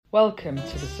Welcome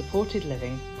to the Supported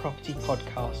Living Property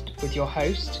Podcast with your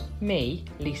host, me,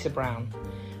 Lisa Brown,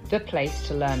 the place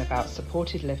to learn about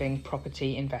supported living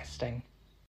property investing.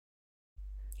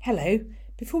 Hello,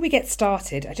 before we get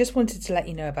started, I just wanted to let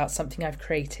you know about something I've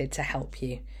created to help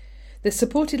you. The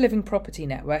Supported Living Property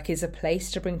Network is a place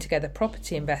to bring together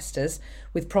property investors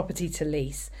with property to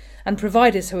lease and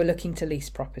providers who are looking to lease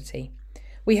property.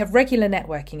 We have regular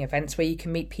networking events where you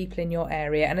can meet people in your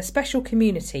area and a special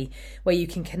community where you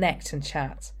can connect and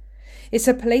chat. It's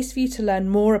a place for you to learn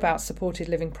more about supported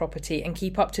living property and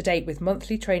keep up to date with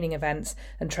monthly training events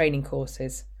and training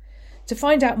courses. To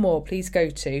find out more, please go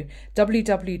to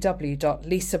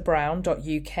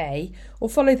www.lisabrown.uk or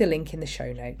follow the link in the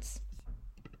show notes.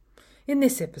 In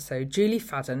this episode, Julie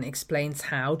Fadden explains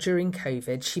how, during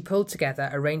COVID, she pulled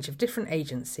together a range of different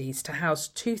agencies to house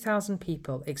 2,000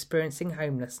 people experiencing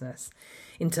homelessness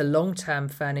into long-term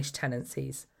furnished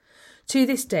tenancies. To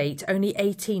this date, only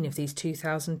 18 of these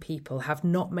 2,000 people have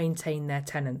not maintained their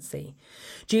tenancy.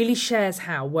 Julie shares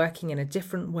how working in a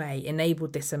different way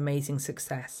enabled this amazing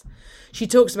success. She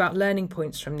talks about learning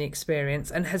points from the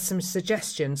experience and has some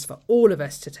suggestions for all of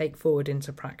us to take forward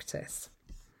into practice.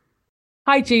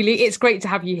 Hi, Julie. It's great to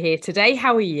have you here today.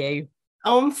 How are you?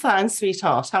 Oh, I'm fine,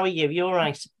 sweetheart. How are you? You all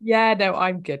right? Yeah, no,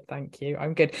 I'm good. Thank you.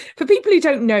 I'm good. For people who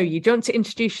don't know you, do you want to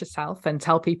introduce yourself and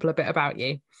tell people a bit about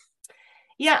you?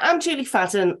 Yeah, I'm Julie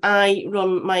Fadden. I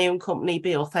run my own company,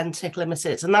 Be Authentic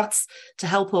Limited, and that's to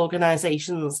help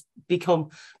organisations become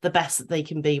the best that they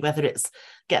can be, whether it's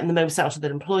getting the most out of their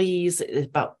employees, it's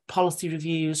about policy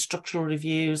reviews, structural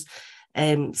reviews,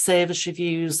 service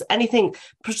reviews, anything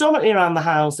predominantly around the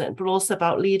housing, but also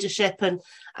about leadership and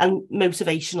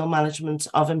motivational management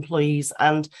of employees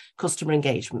and customer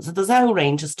engagement. So there's a whole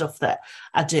range of stuff that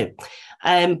I do.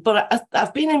 But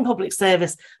I've been in public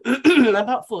service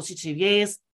about 42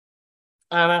 years.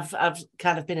 And I've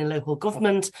kind of been in local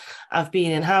government, I've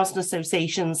been in housing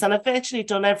associations, and I've virtually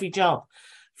done every job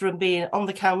from being on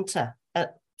the counter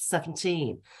at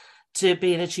 17 to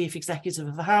being a chief executive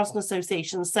of a housing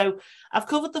association. So I've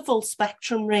covered the full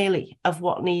spectrum, really, of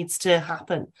what needs to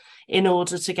happen in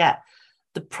order to get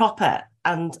the proper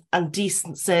and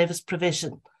decent service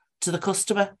provision to the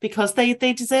customer, because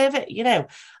they deserve it, you know.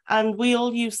 And we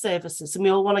all use services and we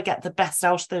all want to get the best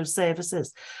out of those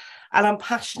services. And I'm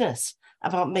passionate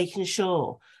about making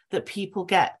sure that people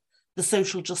get the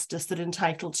social justice they're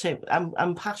entitled to.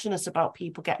 I'm passionate about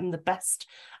people getting the best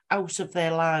out of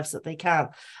their lives that they can.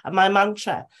 And my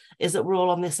mantra is that we're all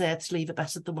on this earth to leave it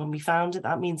better than when we found it.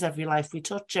 That means every life we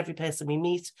touch, every person we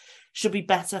meet should be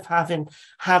better for having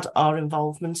had our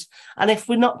involvement. And if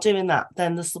we're not doing that,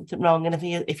 then there's something wrong. And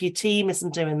if your team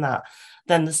isn't doing that,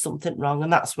 then there's something wrong.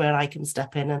 And that's where I can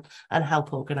step in and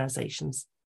help organisations.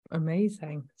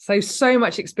 Amazing. So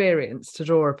much experience to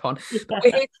draw upon. But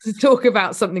we're here to talk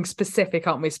about something specific,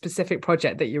 aren't we? A specific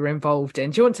project that you're involved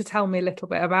in. Do you want to tell me a little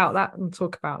bit about that and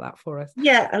talk about that for us?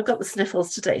 Yeah, I've got the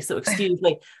sniffles today, so excuse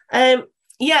me. In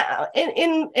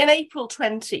April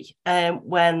 20,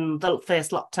 when the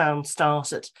first lockdown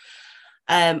started,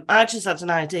 I just had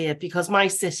an idea, because my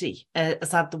city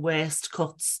has had the worst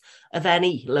cuts of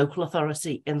any local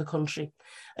authority in the country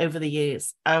over the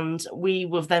years. And we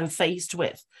were then faced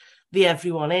with the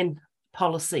everyone in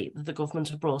policy that the government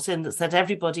have brought in that said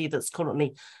everybody that's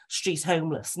currently street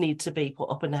homeless need to be put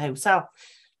up in a hotel.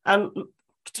 And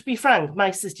to be frank,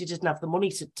 my city didn't have the money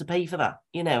to pay for that,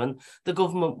 you know, and the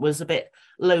government was a bit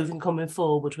loath in coming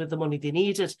forward with the money they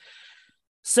needed.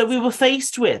 So we were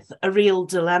faced with a real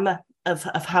dilemma of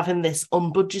having this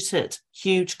unbudgeted,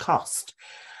 huge cost.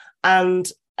 And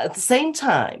at the same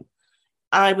time,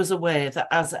 I was aware that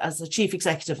as a chief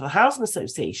executive of a housing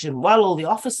association, while all the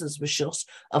offices were shut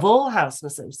of all housing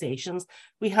associations,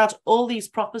 we had all these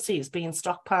properties being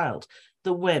stockpiled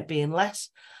that weren't being let.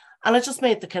 And I just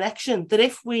made the connection that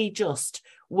if we just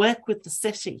work with the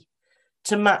city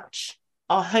to match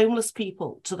our homeless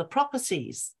people to the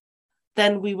properties,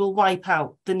 then we will wipe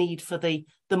out the need for the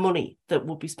money that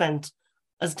would be spent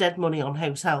as dead money on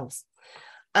hotels.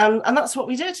 And that's what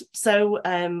we did. So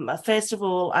first of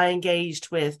all, I engaged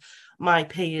with my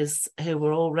peers who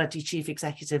were already chief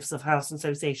executives of housing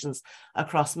associations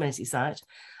across Merseyside.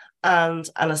 And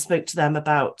I spoke to them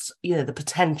about, you know, the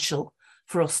potential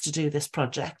for us to do this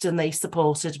project. And they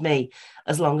supported me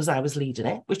as long as I was leading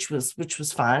it, which was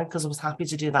fine, because I was happy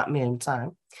to do that in my own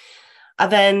time. I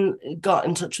then got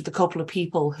in touch with a couple of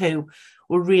people who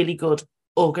were really good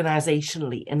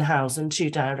organisationally in housing, two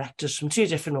directors from two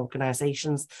different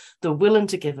organisations that were willing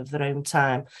to give of their own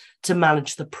time to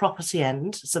manage the property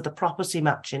end, so the property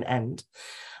matching end.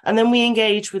 And then we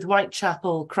engaged with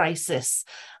Whitechapel, Crisis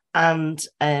and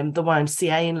the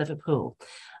YMCA in Liverpool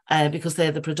because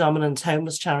they're the predominant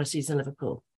homeless charities in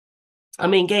Liverpool.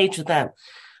 And we engaged with them,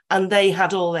 and they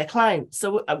had all their clients.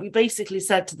 So we basically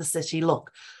said to the city,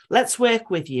 look, let's work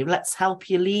with you. Let's help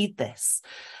you lead this.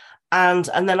 And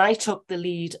then I took the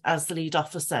lead as the lead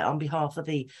officer on behalf of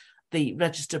the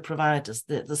registered providers,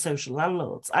 the social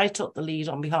landlords. I took the lead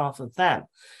on behalf of them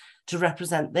to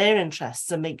represent their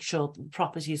interests and make sure that the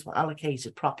properties were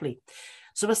allocated properly.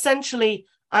 So essentially,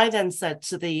 I then said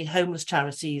to the homeless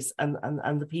charities and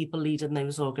the people leading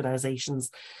those organisations,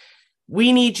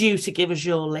 we need you to give us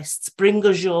your lists, bring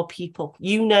us your people.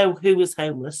 You know who is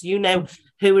homeless, you know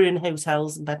who are in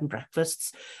hotels and bed and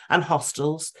breakfasts and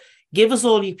hostels. Give us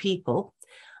all your people.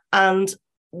 And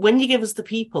when you give us the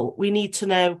people, we need to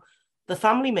know the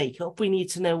family makeup. We need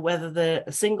to know whether they're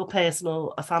a single person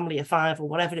or a family of 5 or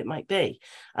whatever it might be,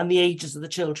 and the ages of the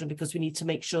children, because we need to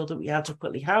make sure that we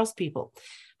adequately house people.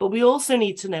 But we also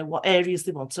need to know what areas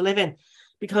they want to live in,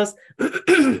 because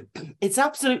it's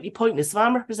absolutely pointless. If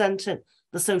I'm representing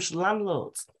the social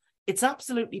landlords, it's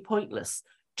absolutely pointless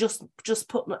just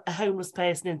putting a homeless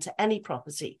person into any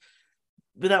property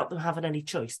without them having any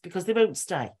choice, because they won't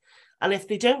stay. And if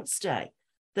they don't stay,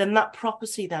 then that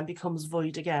property then becomes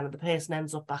void again, and the person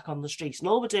ends up back on the street. And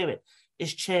all we're doing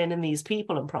is churning these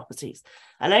people and properties.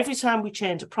 And every time we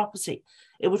change a property,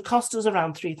 it would cost us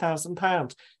around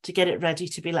 £3,000 to get it ready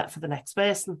to be let for the next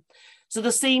person. So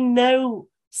there seemed no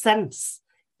sense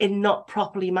in not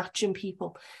properly matching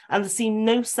people. And there seemed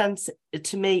no sense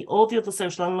to me or the other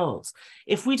social landlords.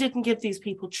 If we didn't give these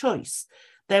people choice,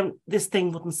 then this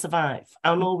thing wouldn't survive.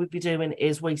 And all we'd be doing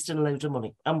is wasting a load of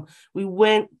money. And we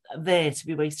weren't there to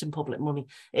be wasting public money.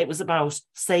 It was about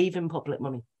saving public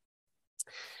money.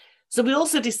 So we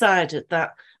also decided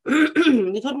that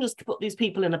we couldn't just put these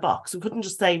people in a box. We couldn't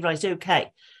just say, right,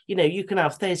 okay, you know, you can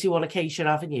have 31 Acacia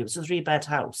Avenue. It's a 3-bed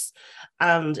house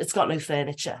and it's got no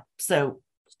furniture. So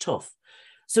it's tough.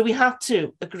 So we had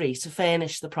to agree to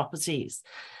furnish the properties.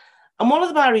 And one of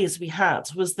the barriers we had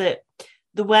was that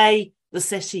the way the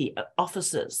city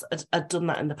officers had done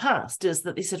that in the past is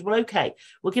that they said, well, okay,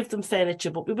 we'll give them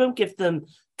furniture, but we won't give them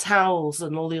towels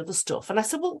and all the other stuff. And I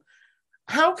said, well,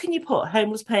 how can you put a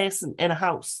homeless person in a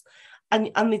house and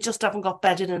they just haven't got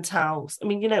bedding and towels? I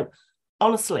mean, you know,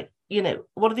 honestly, you know,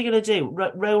 what are they going to do?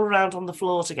 Roll around on the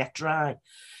floor to get dry?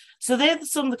 So they're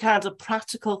some of the kind of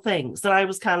practical things that I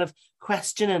was kind of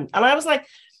questioning. And I was like,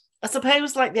 I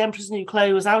suppose like the Emperor's New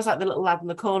Clothes, I was like the little lad in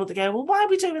the corner to go, well, why are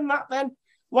we doing that then?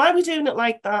 Why are we doing it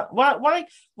like that? Why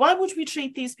would we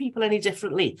treat these people any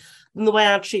differently than the way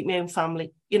I'd treat my own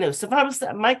family? You know, so if I was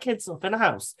setting my kids up in a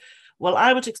house, well,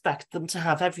 I would expect them to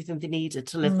have everything they needed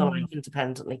to live their life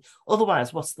independently.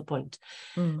 Otherwise, what's the point?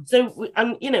 So,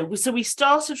 so we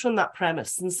started from that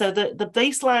premise. And so the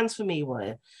baselines for me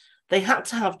were they had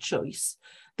to have choice,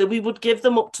 that we would give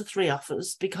them up to 3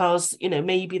 offers because, you know,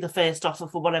 maybe the first offer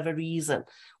for whatever reason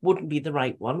wouldn't be the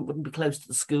right one, wouldn't be close to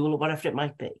the school or whatever it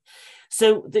might be.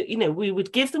 So, we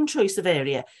would give them choice of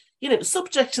area, you know,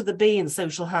 subject to there being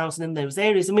social housing in those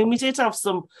areas. I mean, we did have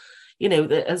some, you know,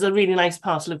 there's a really nice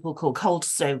part of Liverpool called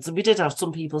Calderstones, and we did have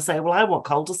some people say, well, I want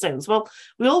Calderstones. Well,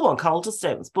 we all want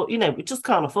Calderstones, but, you know, we just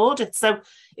can't afford it. So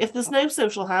if there's no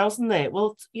social housing there,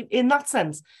 well, in that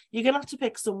sense, you're going to have to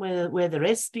pick somewhere where there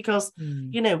is, because,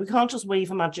 you know, we can't just wave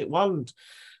a magic wand.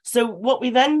 So what we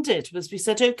then did was we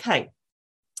said, okay,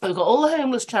 we've got all the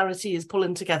homeless charities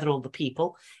pulling together all the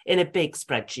people in a big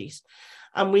spreadsheet.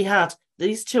 And we had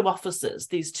these 2 officers,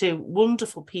 these 2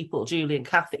 wonderful people, Julie and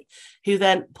Kathy, who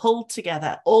then pulled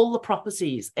together all the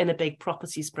properties in a big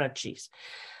property spreadsheet.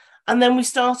 And then we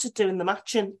started doing the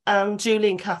matching, and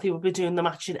Julie and Kathy would be doing the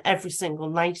matching every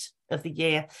single night of the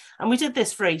year. And we did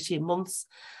this for 18 months.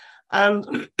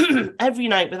 And every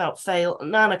night without fail, at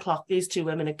 9 o'clock, these 2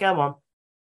 women would go on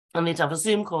and they'd have a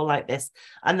Zoom call like this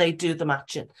and they'd do the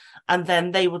matching. And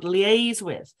then they would liaise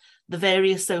with the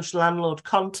various social landlord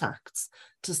contacts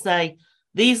to say,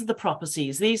 these are the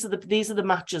properties, these are the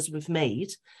matches we've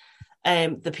made.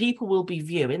 The people will be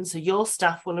viewing, so your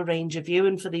staff will arrange a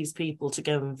viewing for these people to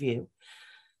go and view.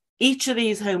 Each of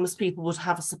these homeless people would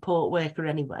have a support worker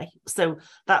anyway, so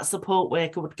that support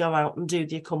worker would go out and do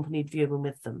the accompanied viewing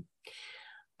with them.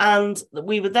 And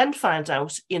we would then find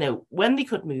out, you know, when they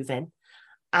could move in,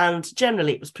 and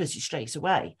generally it was pretty straight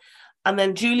away. And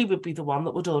then Julie would be the one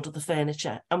that would order the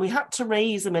furniture. And we had to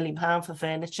raise £1 million for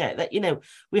furniture. That, you know,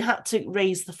 we had to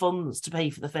raise the funds to pay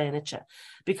for the furniture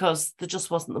because there just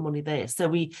wasn't the money there. So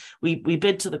we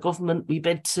bid to the government, we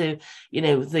bid to, you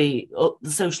know, the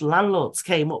social landlords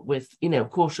came up with, you know,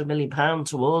 £250,000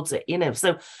 towards it, you know.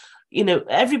 So, you know,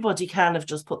 everybody kind of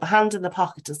just put the hand in the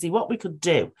pocket to see what we could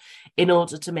do in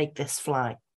order to make this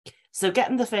fly. So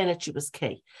getting the furniture was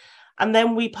key. And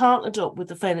then we partnered up with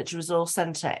the Furniture Resource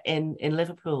Centre in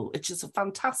Liverpool, which is a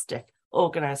fantastic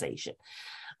organisation.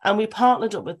 And we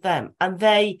partnered up with them, and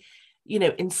they,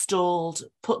 installed,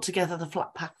 put together the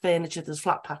flat pack furniture. There's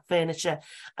flat pack furniture.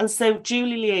 And so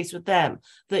Julie liaised with them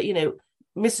that,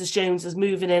 Mrs. Jones is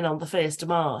moving in on the 1st of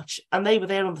March, and they were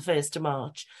there on the 1st of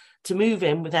March to move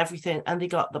in with everything. And they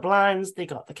got the blinds, they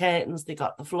got the curtains, they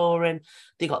got the flooring,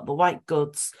 they got the white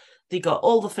goods, they got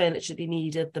all the furniture they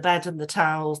needed, the bed and the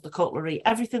towels, the cutlery,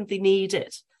 everything they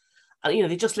needed.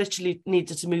 And, they just literally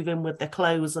needed to move in with their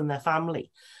clothes and their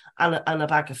family and a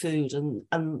bag of food,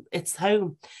 and it's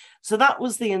home. So that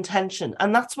was the intention,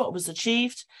 and that's what was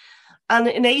achieved. And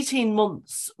in 18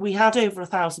 months, we had over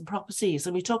 1,000 properties,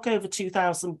 and we took over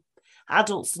 2,000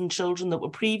 adults and children that were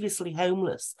previously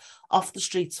homeless off the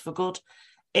streets for good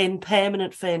in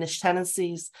permanent furnished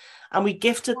tenancies. And we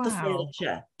gifted the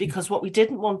furniture, because what we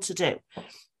didn't want to do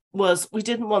was we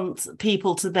didn't want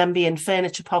people to then be in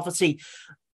furniture poverty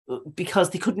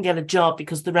because they couldn't get a job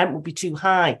because the rent would be too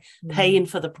high, paying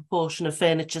for the proportion of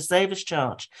furniture service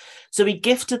charge. So we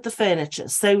gifted the furniture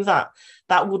so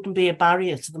that wouldn't be a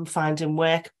barrier to them finding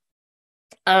work.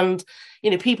 And,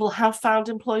 people have found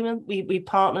employment. We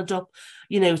partnered up,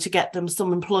 to get them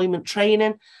some employment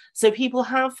training. So people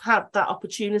have had that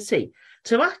opportunity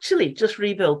to actually just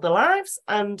rebuild their lives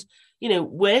and,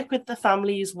 work with the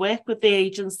families, work with the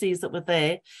agencies that were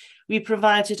there. We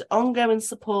provided ongoing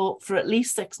support for at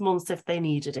least 6 months if they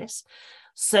needed it.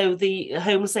 So the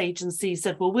homeless agency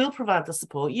said, well, we'll provide the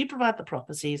support, you provide the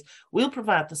properties, we'll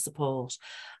provide the support.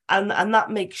 And that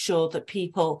makes sure that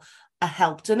people are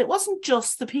helped. And it wasn't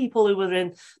just the people who were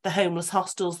in the homeless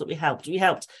hostels that we helped. We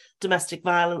helped domestic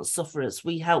violence sufferers.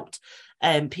 We helped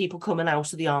people coming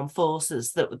out of the armed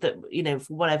forces that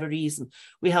for whatever reason.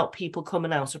 We helped people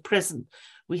coming out of prison.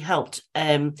 We helped,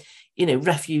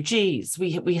 refugees.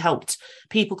 We helped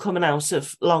people coming out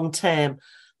of long-term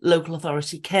local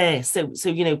authority care. So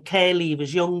care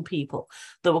leavers, young people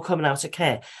that were coming out of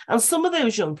care. And some of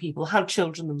those young people had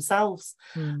children themselves.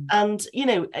 And,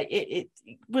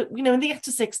 when they get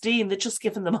to 16, they're just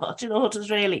given the marching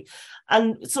orders, really.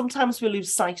 And sometimes we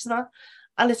lose sight of that.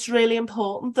 And it's really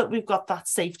important that we've got that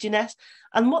safety net.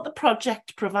 And what the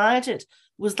project provided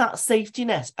was that safety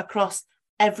net across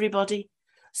everybody.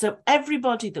 So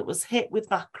everybody that was hit with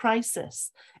that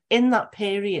crisis in that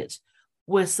period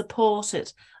were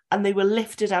supported, and they were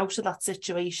lifted out of that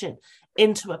situation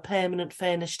into a permanent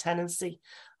furnished tenancy.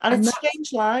 And it's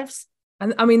changed lives.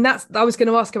 And I mean, I was going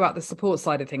to ask about the support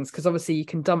side of things, because obviously you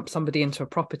can dump somebody into a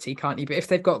property, can't you? But if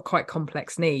they've got quite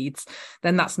complex needs,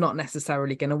 then that's not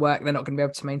necessarily going to work. They're not going to be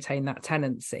able to maintain that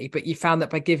tenancy. But you found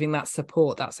that by giving that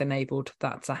support, that's enabled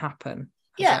that to happen.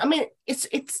 Yeah, I mean,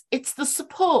 it's the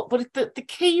support, but the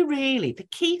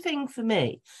key thing for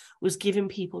me was giving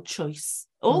people choice.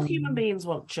 All human beings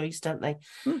want choice, don't they?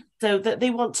 So that they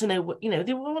want to know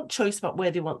they want choice about where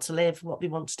they want to live, what they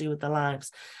want to do with their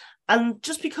lives. And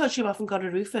just because you haven't got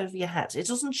a roof over your head, it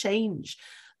doesn't change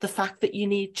the fact that you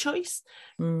need choice.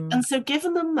 And so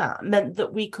giving them that meant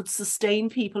that we could sustain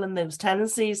people in those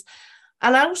tenancies.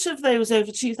 And out of those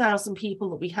over 2,000 people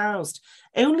that we housed,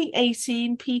 only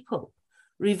 18 people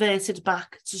reverted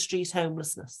back to street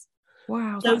homelessness.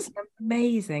 Wow, that's an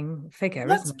amazing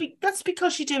figure, isn't it? That's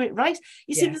because you do it right.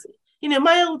 You see,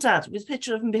 my old dad, with a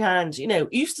picture of him behind,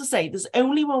 used to say there's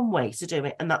only one way to do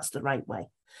it, and that's the right way.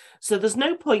 So there's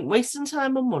no point wasting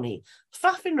time and money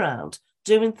faffing around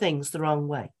doing things the wrong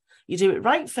way. You do it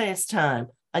right first time,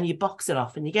 and you box it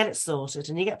off, and you get it sorted,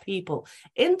 and you get people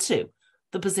into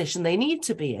the position they need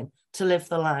to be in to live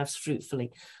their lives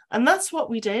fruitfully. And that's what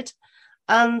we did.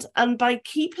 And by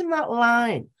keeping that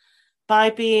line,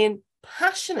 by being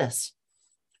passionate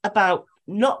about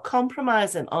not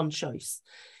compromising on choice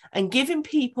and giving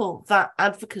people that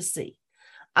advocacy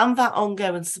and that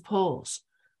ongoing support,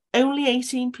 only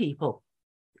 18 people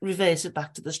reverted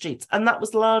back to the streets. And that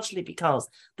was largely because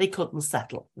they couldn't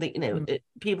settle.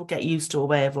 People get used to a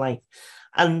way of life,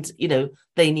 and,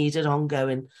 they needed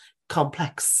ongoing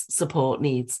complex support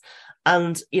needs.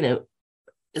 And,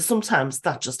 sometimes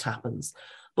that just happens.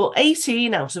 But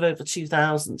 18 out of over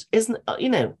 2,000 isn't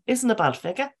a bad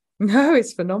figure. No,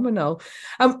 it's phenomenal.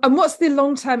 And what's the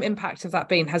long-term impact of that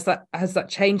been? Has that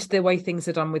changed the way things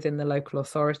are done within the local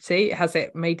authority? Has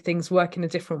it made things work in a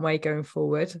different way going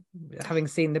forward, having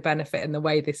seen the benefit and the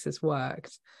way this has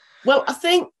worked? Well, I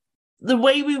think the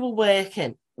way we were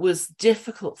working was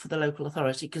difficult for the local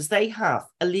authority because they have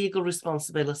a legal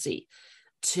responsibility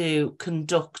to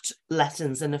conduct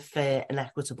lettings in a fair and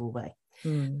equitable way.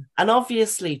 And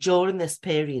obviously, during this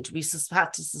period, we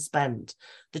had to suspend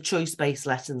the choice-based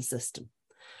letting system.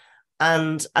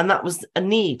 And that was a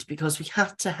need because we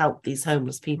had to help these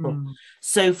homeless people.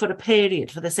 So for this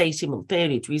 18-month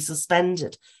period, we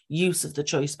suspended use of the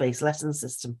choice-based letting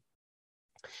system.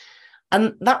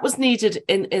 And that was needed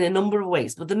in a number of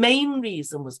ways. But the main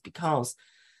reason was because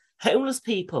homeless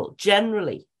people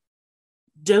generally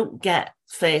don't get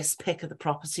first pick of the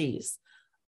properties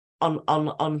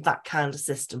on that kind of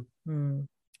system.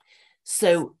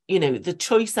 So, the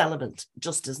choice element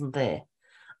just isn't there.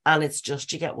 And it's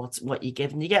just, you get what you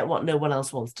give, and you get what no one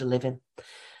else wants to live in.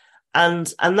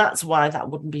 And that's why that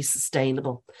wouldn't be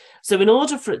sustainable. So in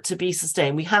order for it to be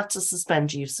sustained, we had to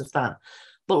suspend use of that.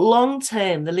 But long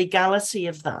term, the legality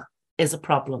of that is a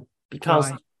problem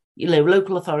because,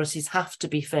 local authorities have to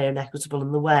be fair and equitable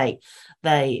in the way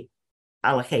they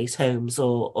allocate homes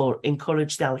or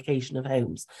encourage the allocation of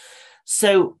homes.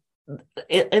 So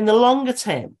in the longer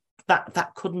term,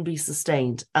 that couldn't be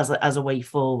sustained as a way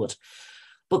forward.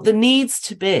 But there needs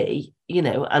to be,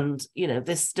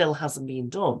 this still hasn't been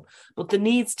done, but there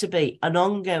needs to be an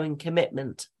ongoing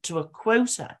commitment to a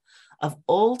quota of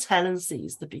all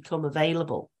tenancies that become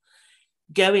available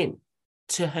going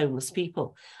to homeless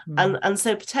people. And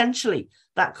so potentially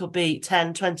that could be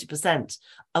 10, 20%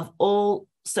 of all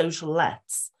social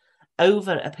lets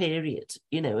over a period,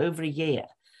 over a year,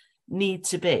 need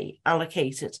to be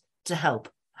allocated to help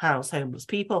house homeless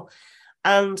people.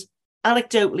 And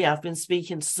anecdotally, I've been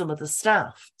speaking to some of the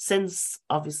staff since,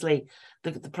 obviously,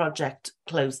 the project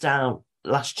closed down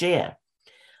last year.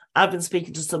 I've been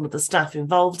speaking to some of the staff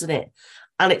involved in it,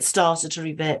 and it started to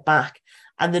revert back,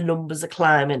 and the numbers are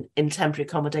climbing in temporary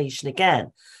accommodation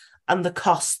again, and the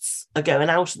costs are going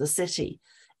out of the city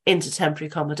into temporary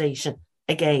accommodation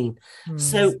again.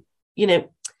 So,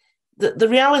 the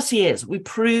reality is we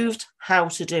proved how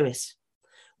to do it.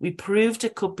 We proved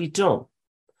it could be done.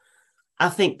 I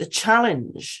think the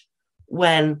challenge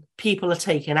when people are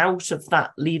taken out of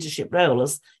that leadership role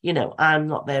is, I'm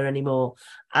not there anymore.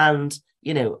 And,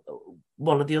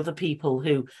 one of the other people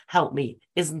who helped me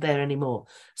isn't there anymore.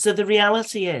 So the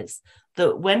reality is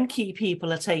that when key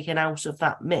people are taken out of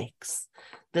that mix,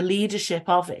 the leadership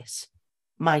of it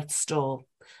might stall.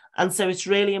 And so it's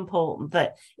really important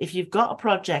that if you've got a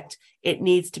project, it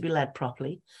needs to be led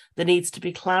properly. There needs to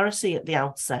be clarity at the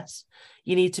outset.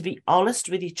 You need to be honest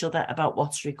with each other about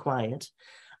what's required.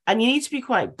 And you need to be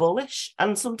quite bullish.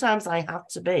 And sometimes I had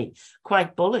to be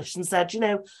quite bullish and said,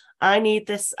 I need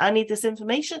this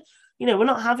information. We're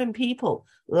not having people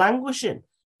languishing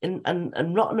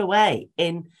and rotting away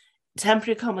in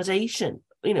temporary accommodation,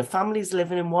 families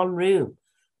living in one room,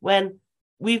 when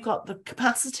we've got the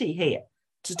capacity here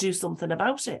to do something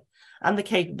about it and the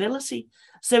capability.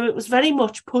 So it was very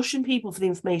much pushing people for the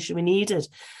information we needed.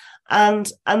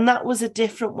 And that was a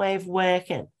different way of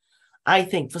working, I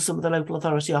think, for some of the local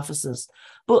authority officers.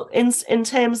 But in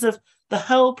terms of the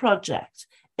whole project,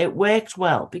 it worked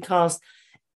well because,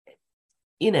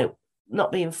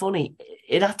 not being funny,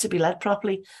 it had to be led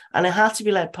properly, and it had to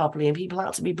be led properly, and people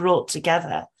had to be brought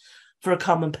together for a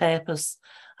common purpose.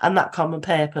 And that common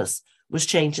purpose was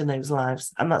changing those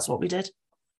lives. And that's what we did.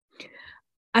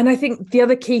 And I think the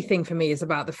other key thing for me is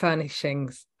about the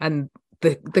furnishings and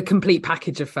the complete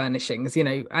package of furnishings,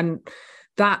 and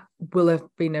that will have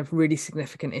been a really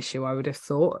significant issue, I would have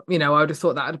thought. I would have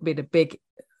thought that would have been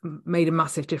made a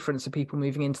massive difference to people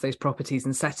moving into those properties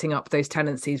and setting up those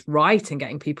tenancies right and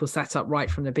getting people set up right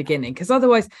from the beginning. Because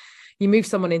otherwise, you move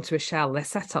someone into a shell, they're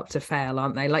set up to fail,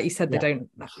 aren't they? Like you said, they don't,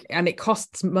 and it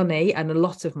costs money, and a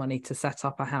lot of money, to set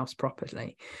up a house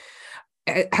properly.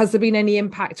 Has there been any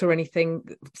impact or anything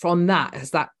from that?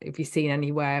 Have you seen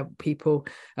anywhere people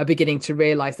are beginning to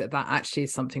realise that actually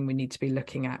is something we need to be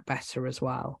looking at better as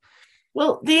well?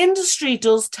 Well, the industry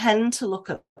does tend to look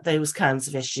at those kinds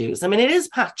of issues. I mean, it is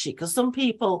patchy because some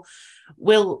people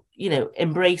will,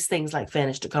 embrace things like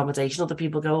furnished accommodation. Other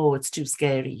people go, oh, it's too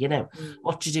scary.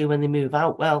 What do you do when they move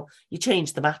out? Well, you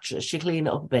change the mattress, you clean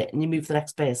it up a bit, and you move the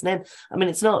next person in. I mean,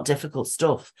 it's not difficult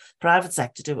stuff. Private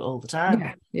sector do it all the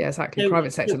time. Yeah, exactly. So,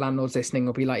 private sector landlords listening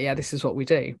will be like, yeah, this is what we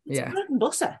do. It's bread and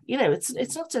butter.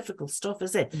 It's not difficult stuff,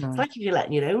 is it? No. It's like if you're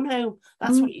letting your own home,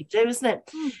 that's what you do, isn't it?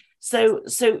 So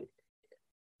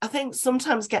I think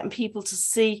sometimes getting people to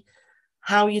see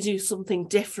how you do something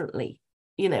differently,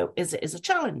 is a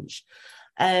challenge.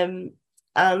 But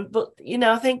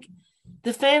I think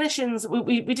the furnishings,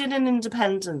 we did an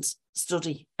independent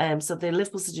study. So the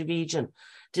Liverpool City region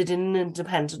did an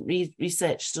independent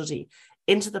research study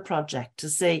into the project to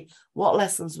see what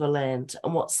lessons were learned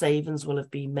and what savings will have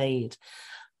been made.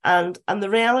 And the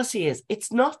reality is,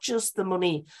 it's not just the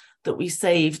money that we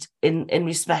saved in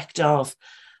respect of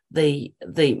the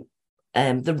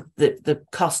the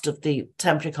cost of the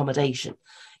temporary accommodation.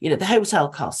 The hotel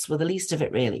costs were the least of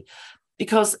it, really,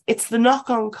 because it's the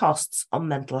knock-on costs on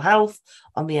mental health,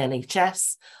 on the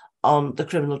NHS, on the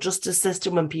criminal justice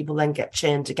system, when people then get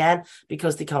chained again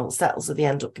because they can't settle, so they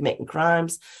end up committing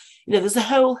crimes. There's a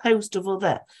whole host of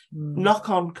other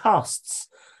knock-on costs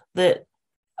that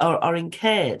are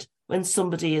incurred when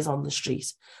somebody is on the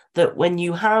street, that when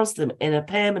you house them in a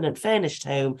permanent furnished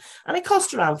home, and it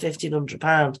costs around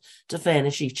 £1,500 to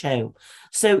furnish each home.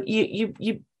 So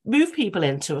you move people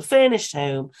into a furnished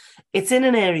home, it's in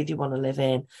an area they want to live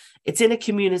in, it's in a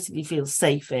community they feel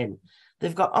safe in,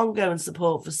 they've got ongoing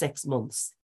support for 6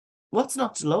 months. What's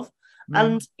not to love?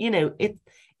 And,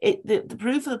 the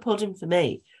proof of the pudding for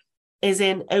me is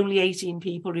in only 18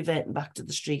 people reverting back to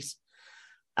the street.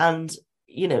 And,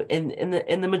 in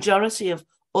the majority of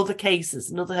other cases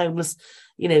and other homeless,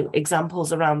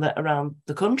 examples around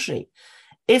the country,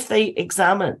 if they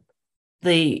examine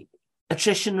the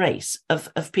attrition rate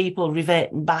of people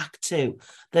reverting back to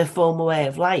their former way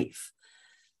of life,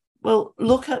 well,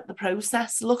 look at the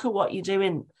process, look at what you're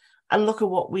doing, and look at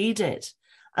what we did,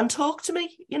 and talk to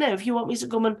me. If you want me to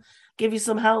come and give you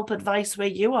some help, advice where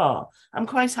you are, I'm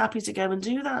quite happy to go and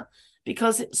do that,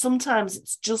 because sometimes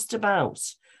it's just about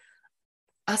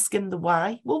asking the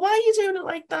why. Well, why are you doing it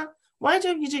like that? Why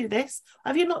don't you do this?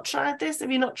 Have you not tried this?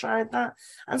 Have you not tried that?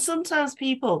 And sometimes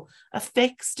people are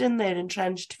fixed in their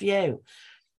entrenched view.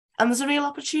 And there's a real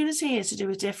opportunity here to do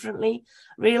it differently,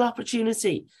 real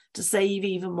opportunity to save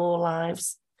even more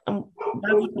lives. And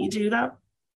why wouldn't you do that?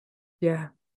 Yeah.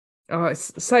 Oh,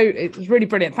 it's really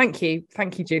brilliant. Thank you,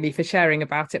 Julie, for sharing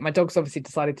about it. My dog's obviously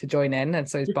decided to join in, and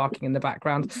so is barking in the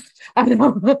background.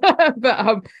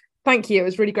 But thank you. It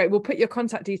was really great. We'll put your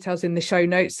contact details in the show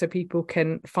notes so people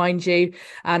can find you.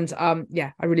 And I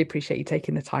really appreciate you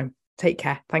taking the time. Take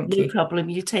care. Thank you. No problem.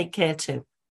 You take care too.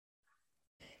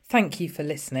 Thank you for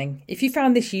listening. If you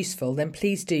found this useful, then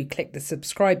please do click the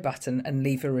subscribe button and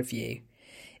leave a review.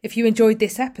 If you enjoyed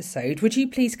this episode, would you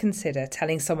please consider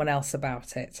telling someone else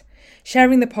about it?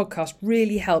 Sharing the podcast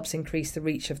really helps increase the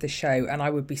reach of the show, and I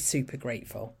would be super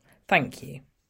grateful. Thank you.